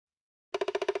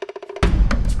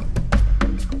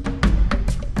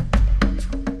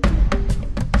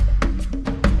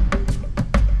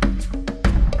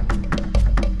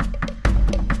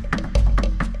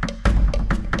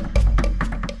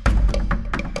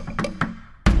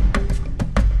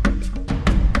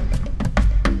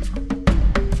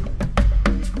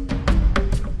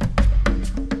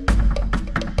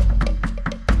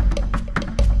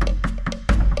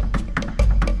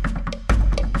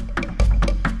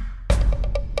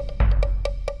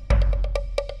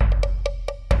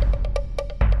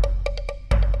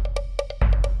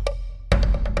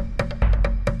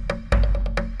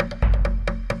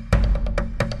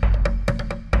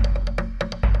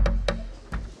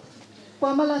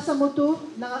Kwamalasemutu,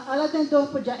 na aladen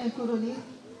dorp dyan en kuruni,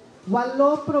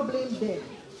 walo probleem de.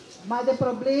 Maar de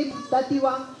probleem dat die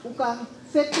wang ukang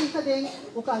vetting geding,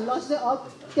 ukang los de op,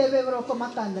 tewe roko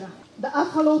makandra. De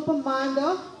afgelopen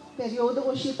maanden, periode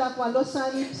Oshita kwa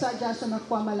losani sa jaso na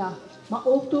Kwamala, maar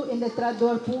ook toe in de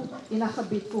dorpu in een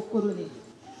gebied voor kuruni.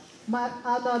 Maar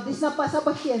dit is na pas aan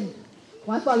begin,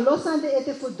 want we lossen de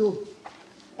eten voor doen.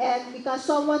 En ik kan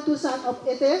someone toestaan op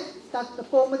eten, dat de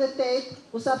komende tijd,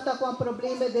 usap ta kwam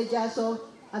problemen de jaso,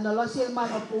 en los helemaal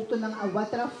op ook toe ng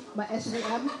awatraf, maar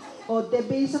SWM, o de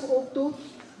bezig ook toe,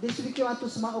 this week want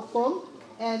toesma ook kom,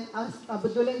 en als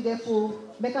bedoeling daarvoor,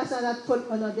 mekasan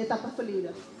dat dit tapa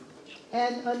verleden.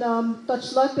 En tot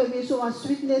slot, we willen zo'n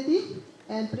sweet netty,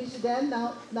 en president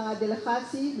na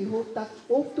delegatie, we hopen dat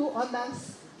ook toe, onlangs,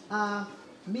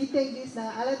 meeting is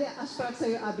na alle de afspraak sa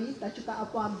iyo abi dat je kan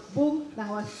apam boom na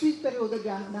een sweet periode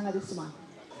gaan na desma.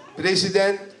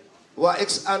 President, wa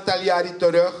x aantal jaren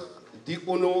terug die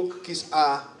UNO kies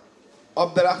a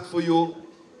opdracht voor jou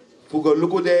voor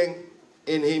gelukudeng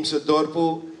inheemse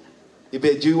dorpen.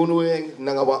 Ibe jiunueng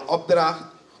na een opdracht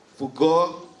voor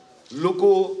go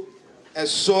luku en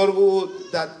zorgen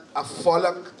dat a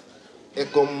volk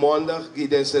mondig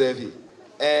gids revi.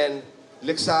 En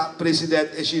Lexa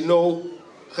president is je nou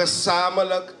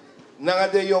gezamenlijk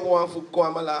naar de jongen van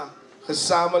Kwamala,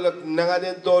 gezamenlijk naar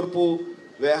de dorpen,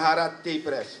 wij hara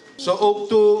tepres. Zo ook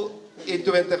toen in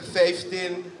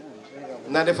 2015,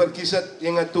 na de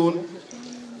verkiezingen toen,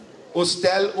 ons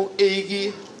stel u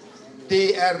egi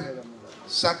TR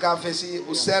sakafesi,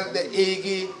 u stel de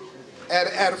egi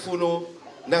RR funo,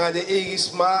 naar de egi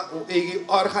sma, u egi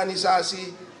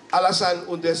organisatie, alasan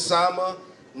onder samen,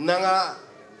 naar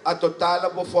a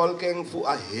totale bevolking voor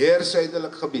een heel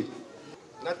zuidelijk gebied.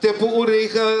 Na tepu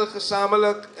regel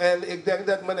gezamenlijk, en ik denk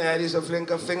dat meneer Harris een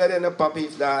flinke vinger in de pap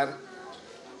heeft daar.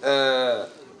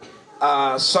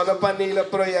 Een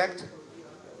zonnepanelenproject,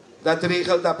 dat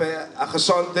regelt dat we een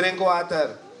gezond drinkwater,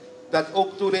 dat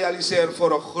ook toe realiseren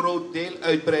voor een groot deel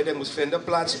uitbreiding moest vinden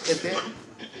plaats.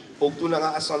 Ook toen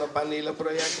naar een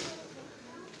zonnepanelenproject.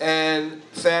 En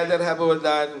verder hebben we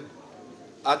dan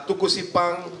een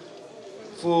toekusipang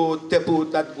voor tepu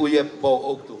dat goede bouw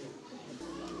ook toe.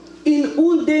 In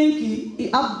undenki i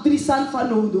abdrisan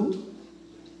fanodu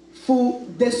voor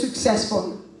de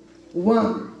succesvol.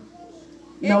 One,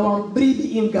 na wan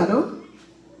bribi in gado.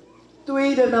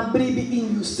 Tweede, na bribi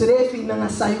in jusrefi na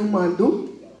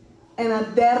sayumandu. En na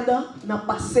derde, na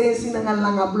pasensi na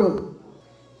langa blo.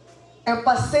 En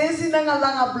pasensi na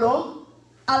langa blo,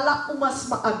 ala umas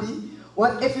maabi.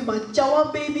 Want if you man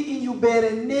chawa baby in you bere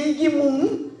negi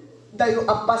mung, dat je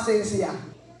op pasensia.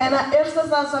 En na eerste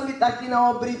zansa mitaki na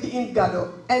wa bribi in gado.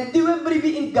 En die we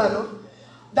bribi in gado,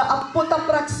 da a pota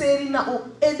praxeri na o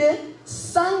ede,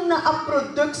 sang na a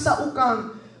product sa u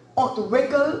kan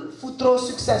ontwikkelen voor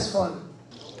succesvol.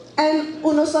 En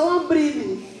uno sa wa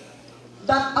bribi,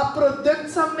 dat a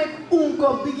product sa mek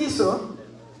unko bigiso,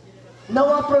 na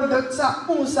wa product sa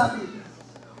unsabi.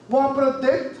 Wa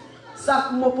product sa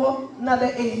mopo na de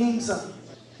ehimsa.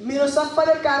 Mino sa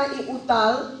pare kare in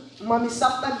utal, mami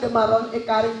saptak de maron e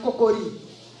kare kokori.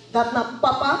 Dat na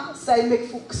papa sa mek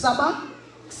fuk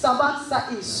saba sa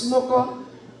smoko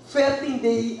 14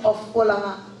 day of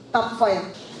polanga tapfaya.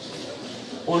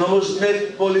 Uno moest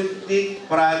met politiek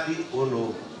praten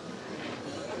uno.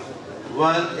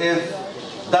 Want if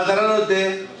dat er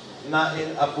de na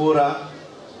in Apura,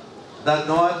 dat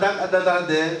no atak dat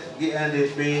de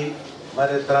GNDP maar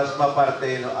de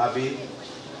Transpa-partij no abi,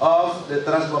 of de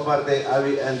Transpa-partij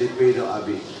abi en NDP no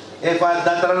abi. If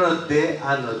dat er de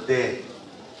aan de.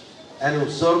 En hoe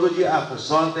zorgen je aan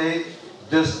gezondheid,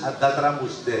 dus dat er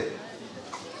moest de.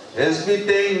 Het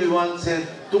meeting we want zijn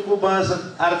toekomst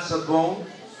artsen gaan,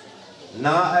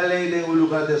 na alleen hoe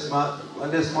lukt desma,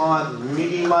 want desma een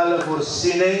minimale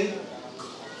voorziening.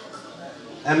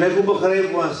 En met hoe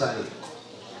begrijp wat zijn.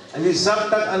 En die zakt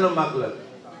dat aan makkelijk.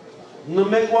 No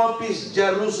make one piece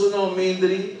jarusu no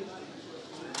mindri.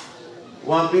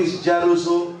 One piece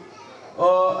jarusu.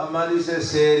 Oh, amali se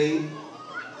seri.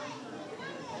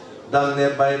 Dan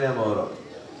ne bij ne moro.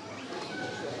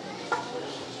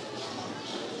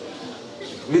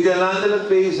 Met de landelijk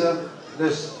bezig.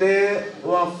 Dus te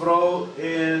een vrouw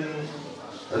in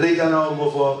Regano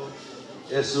Mofo.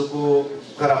 Is ook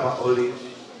krapa olie.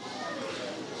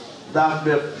 Dan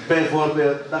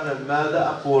bijvoorbeeld dan een melden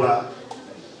apura.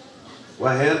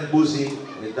 Waar het buzi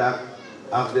met dat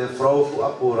af de vrouw voor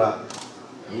apura.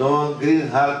 No een green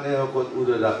hart ne ook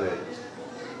het dape.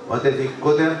 Want if ik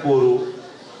koten puru,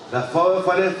 dan vrouw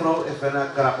van de vrouw even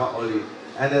een krapa olie.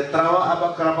 En de trouwen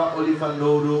hebben krapa olie van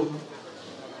nodu.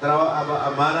 trawa aba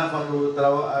amana van Nudu,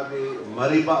 trawa abi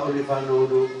maripa oli van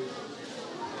Nudu.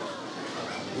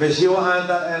 Mesio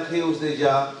anda LGO's de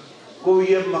ja, ko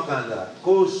yem makandra,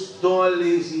 ko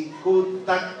stolisi, ko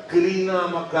takrina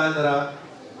makandra.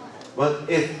 Want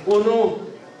if uno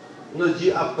no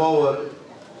ji a power,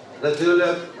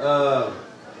 natuurlijk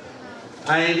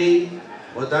eigenlijk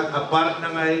wat ik apart na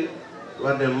ngay,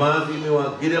 wat de man die me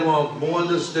wat gieden me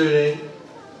ondersteuning.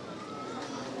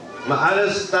 Maar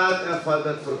alles staat en valt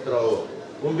met vertrouwen.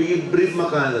 Om begin brief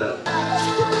makandra.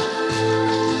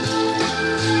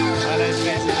 Alles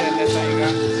mensen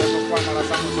die